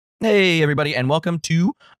Hey everybody, and welcome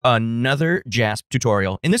to another JASP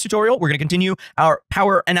tutorial. In this tutorial, we're going to continue our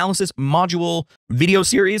power analysis module video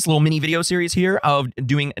series, little mini video series here of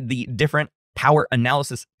doing the different power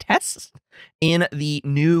analysis tests in the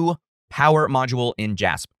new power module in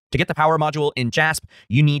JASP. To get the power module in JASP,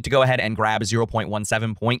 you need to go ahead and grab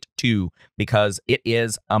 0.17.2 because it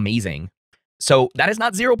is amazing. So that is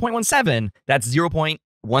not 0.17, that's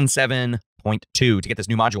 0.17.2 to get this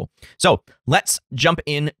new module. So let's jump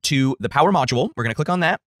into the power module. We're going to click on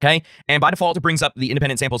that. Okay. And by default, it brings up the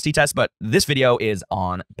independent samples t-test, but this video is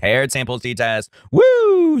on paired samples t-test.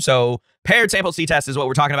 Woo! So paired samples t-test is what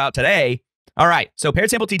we're talking about today. All right. So paired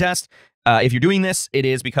sample t-test, if you're doing this, it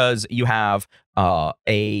is because you have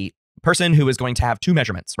a person who is going to have two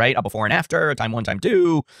measurements, right? A before and after, time one, time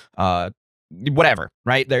two, whatever,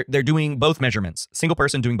 right? They're doing both measurements. Single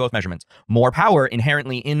person doing both measurements. More power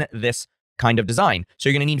inherently in this kind of design. So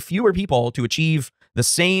you're going to need fewer people to achieve the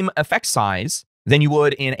same effect size than you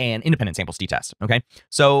would in an independent samples t-test. Okay,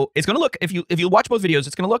 so it's going to look, if you watch both videos,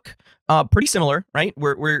 it's going to look pretty similar, right?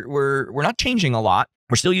 We're not changing a lot.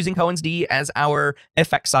 We're still using Cohen's d as our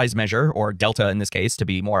effect size measure, or delta in this case, to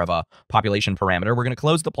be more of a population parameter. We're going to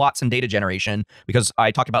close the plots and data generation because I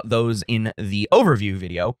talked about those in the overview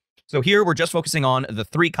video. So here we're just focusing on the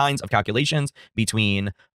three kinds of calculations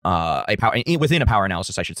between within a power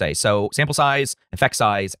analysis, I should say. So sample size, effect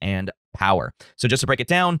size, and power. So just to break it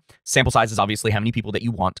down, sample size is obviously how many people that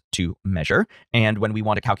you want to measure. And when we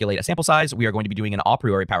want to calculate a sample size, we are going to be doing an a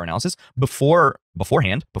priori power analysis before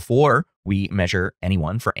we measure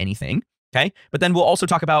anyone for anything. Okay, but then we'll also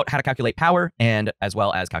talk about how to calculate power and as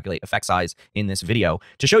well as calculate effect size in this video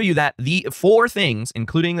to show you that the four things,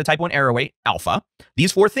 including the type 1 error weight, alpha,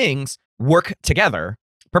 these four things work together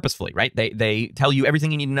purposefully, right? They tell you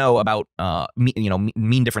everything you need to know about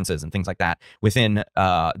mean differences and things like that within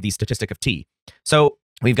the statistic of t. So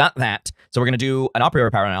we've got that. So we're going to do an a priori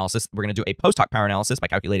power analysis. We're going to do a post-hoc power analysis by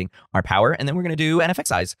calculating our power, and then we're going to do an effect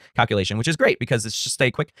size calculation, which is great because it's just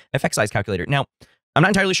a quick effect size calculator. Now, I'm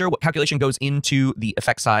not entirely sure what calculation goes into the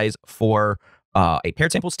effect size for a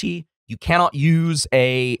paired samples t. You cannot use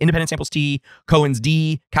a independent samples t, Cohen's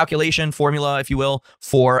d calculation formula, if you will,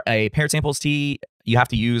 for a paired samples t. You have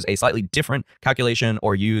to use a slightly different calculation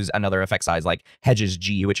or use another effect size like Hedges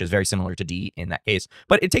g, which is very similar to d in that case.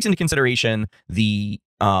 But it takes into consideration the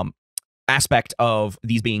aspect of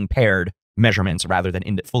these being paired measurements rather than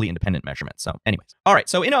fully independent measurements. So anyways, all right.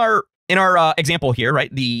 So in our example here,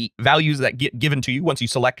 right, the values that get given to you once you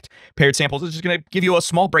select paired samples is just going to give you a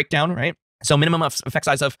small breakdown, right? So minimum of effect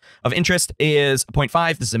size of interest is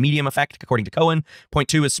 0.5. This is a medium effect according to Cohen.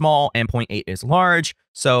 0.2 is small and 0.8 is large.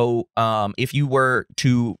 So if you were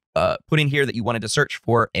to put in here that you wanted to search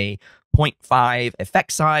for a 0.5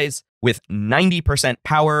 effect size with 90%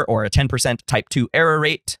 power or a 10% type 2 error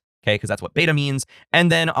rate, okay, because that's what beta means,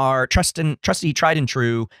 and then our trusty tried and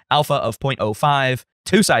true alpha of 0.05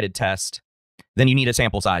 two-sided test, then you need a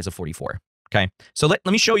sample size of 44. Okay, so let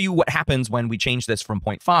me show you what happens when we change this from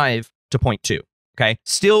 0.5 to 0.2. Okay,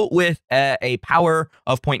 still with a power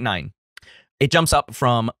of 0.9. It jumps up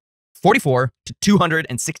from 44 to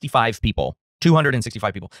 265 people.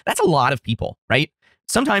 265 people. That's a lot of people, right?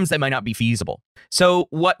 Sometimes that might not be feasible. So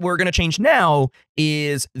what we're going to change now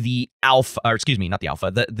is the alpha, or excuse me, not the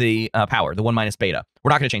alpha, the power, the 1 minus beta. We're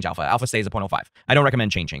not going to change alpha. Alpha stays at 0.05. I don't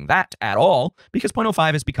recommend changing that at all because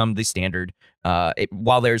 0.05 has become the standard.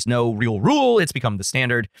 While there's no real rule, it's become the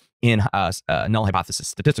standard in null hypothesis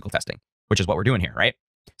statistical testing, which is what we're doing here, right?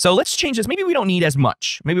 So let's change this. Maybe we don't need as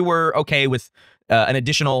much. Maybe we're okay with an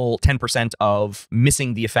additional 10% of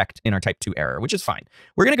missing the effect in our type 2 error, which is fine.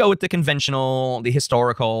 We're going to go with the conventional, the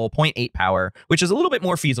historical 0.8 power, which is a little bit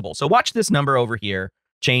more feasible. So watch this number over here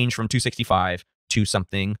change from 265 to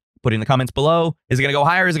something. Put it in the comments below. Is it going to go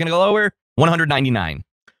higher? Is it going to go lower? 199.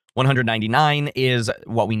 199 is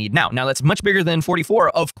what we need now. Now, that's much bigger than 44,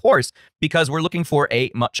 of course, because we're looking for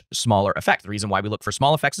a much smaller effect. The reason why we look for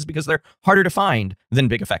small effects is because they're harder to find than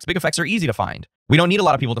big effects. Big effects are easy to find. We don't need a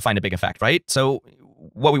lot of people to find a big effect, right? So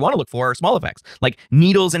what we want to look for are small effects, like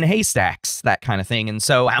needles in haystacks, that kind of thing. And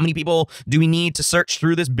so how many people do we need to search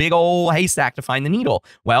through this big old haystack to find the needle?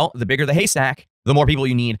 Well, the bigger the haystack, the more people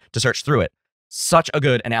you need to search through it. Such a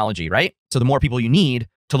good analogy, right? So the more people you need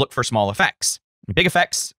to look for small effects. Big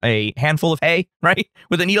effects, a handful of hay, right,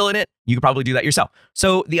 with a needle in it, you could probably do that yourself.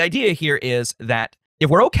 So the idea here is that if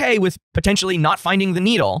we're okay with potentially not finding the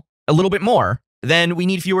needle a little bit more, then we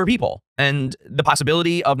need fewer people. And the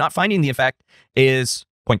possibility of not finding the effect is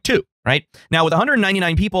 0.2, right? Now, with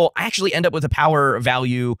 199 people, I actually end up with a power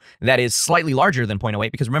value that is slightly larger than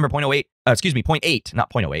 0.08 because remember 0.08, not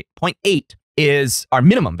 0.08, 0.8 is our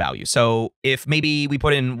minimum value. So if maybe we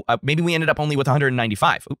put in, maybe we ended up only with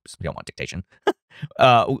 195. Oops, we don't want dictation.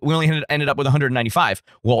 We only ended up with 195.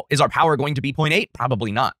 Well, is our power going to be 0.8?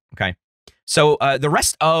 Probably not. Okay. So the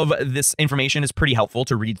rest of this information is pretty helpful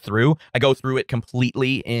to read through. I go through it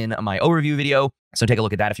completely in my overview video. So take a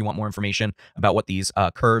look at that if you want more information about what these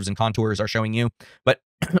curves and contours are showing you. But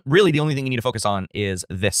really, the only thing you need to focus on is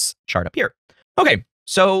this chart up here. Okay.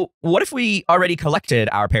 So what if we already collected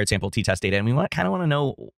our paired sample t-test data and we kind of want to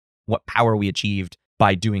know what power we achieved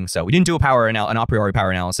by doing so? We didn't do an a priori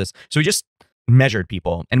power analysis. So we just measured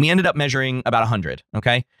people and we ended up measuring about 100.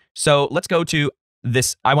 Okay. So let's go to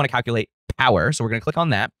this. I want to calculate power. So we're going to click on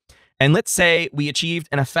that. And let's say we achieved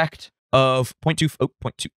an effect of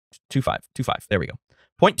 0.25. There we go.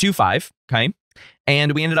 0.25. Okay.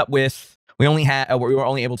 And we ended up with, we were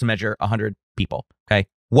only able to measure 100 people. Okay.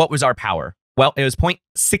 What was our power? Well, it was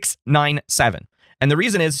 0.697. And the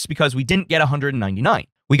reason is because we didn't get 199.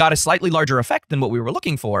 We got a slightly larger effect than what we were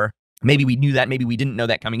looking for. Maybe we knew that, maybe we didn't know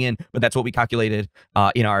that coming in, but that's what we calculated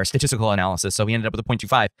in our statistical analysis. So we ended up with a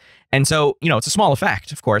 0.25. And so, you know, it's a small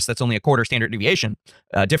effect, of course. That's only a quarter standard deviation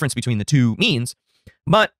difference between the two means.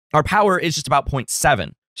 But our power is just about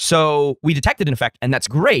 0.7. So we detected an effect, and that's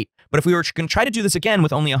great. But if we were going to try to do this again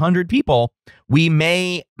with only 100 people, we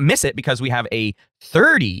may miss it because we have a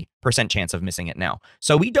 30% chance of missing it now.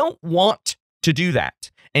 So we don't want to do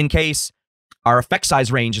that in case our effect size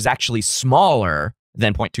range is actually smaller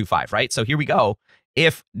than 0.25, right? So here we go.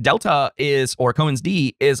 If delta is, or Cohen's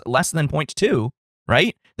d is less than 0.2,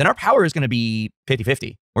 right? Then our power is going to be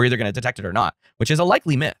 50-50. We're either going to detect it or not, which is a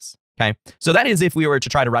likely miss. Okay. So that is if we were to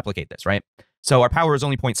try to replicate this, right? So our power is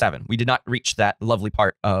only 0.7. We did not reach that lovely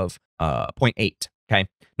part of 0.8. Okay.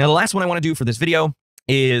 Now, the last one I want to do for this video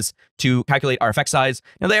is to calculate our effect size.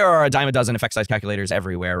 Now, there are a dime a dozen effect size calculators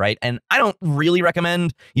everywhere, right? And I don't really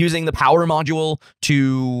recommend using the power module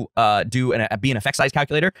to be an effect size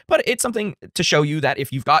calculator, but it's something to show you that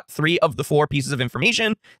if you've got 3 of the 4 pieces of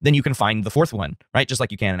information, then you can find the 4th one, right? Just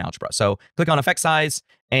like you can in algebra. So click on effect size.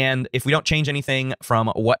 And if we don't change anything from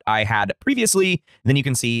what I had previously, then you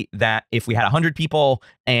can see that if we had 100 people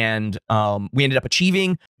and we ended up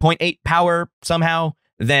achieving 0.8 power somehow,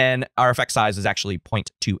 then our effect size is actually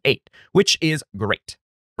 0.28, which is great,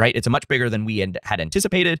 right? It's a much bigger than we had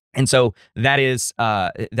anticipated. And so that is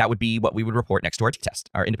that would be what we would report next to our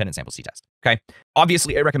t-test, our independent samples t-test. Okay.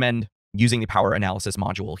 Obviously, I recommend using the power analysis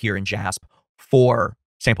module here in JASP for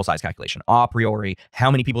sample size calculation. A priori,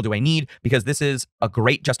 how many people do I need? Because this is a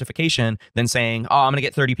great justification than saying, oh, I'm going to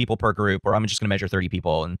get 30 people per group, or I'm just going to measure 30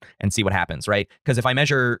 people and see what happens, right? Because if I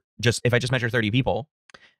just measure 30 people,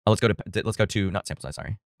 let's go to not sample size,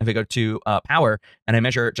 sorry. If I go to power and I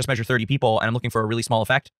measure 30 people and I'm looking for a really small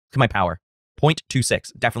effect, look at my power,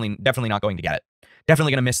 0.26. Definitely not going to get it.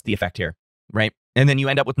 Definitely going to miss the effect here, right? And then you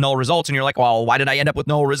end up with null results and you're like, well, why did I end up with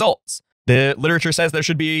null results? The literature says there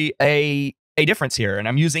should be a difference here, and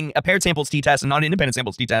I'm using a paired samples t-test and not an independent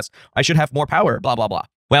samples t-test. I should have more power, blah, blah, blah.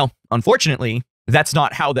 Well, unfortunately, that's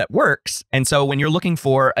not how that works. And so when you're looking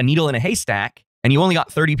for a needle in a haystack and you only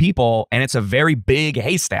got 30 people and it's a very big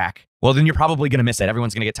haystack, well, then you're probably going to miss it.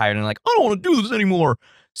 Everyone's going to get tired and like, I don't want to do this anymore.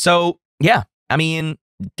 So yeah, I mean,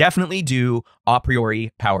 definitely do a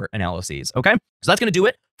priori power analyses. Okay. So that's going to do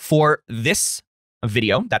it for this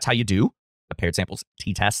video. That's how you do a paired samples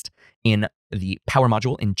t-test in the power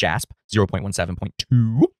module in JASP 0.17.2. If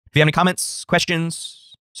you have any comments,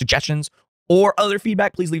 questions, suggestions, or other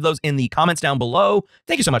feedback, please leave those in the comments down below.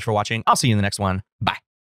 Thank you so much for watching. I'll see you in the next one. Bye.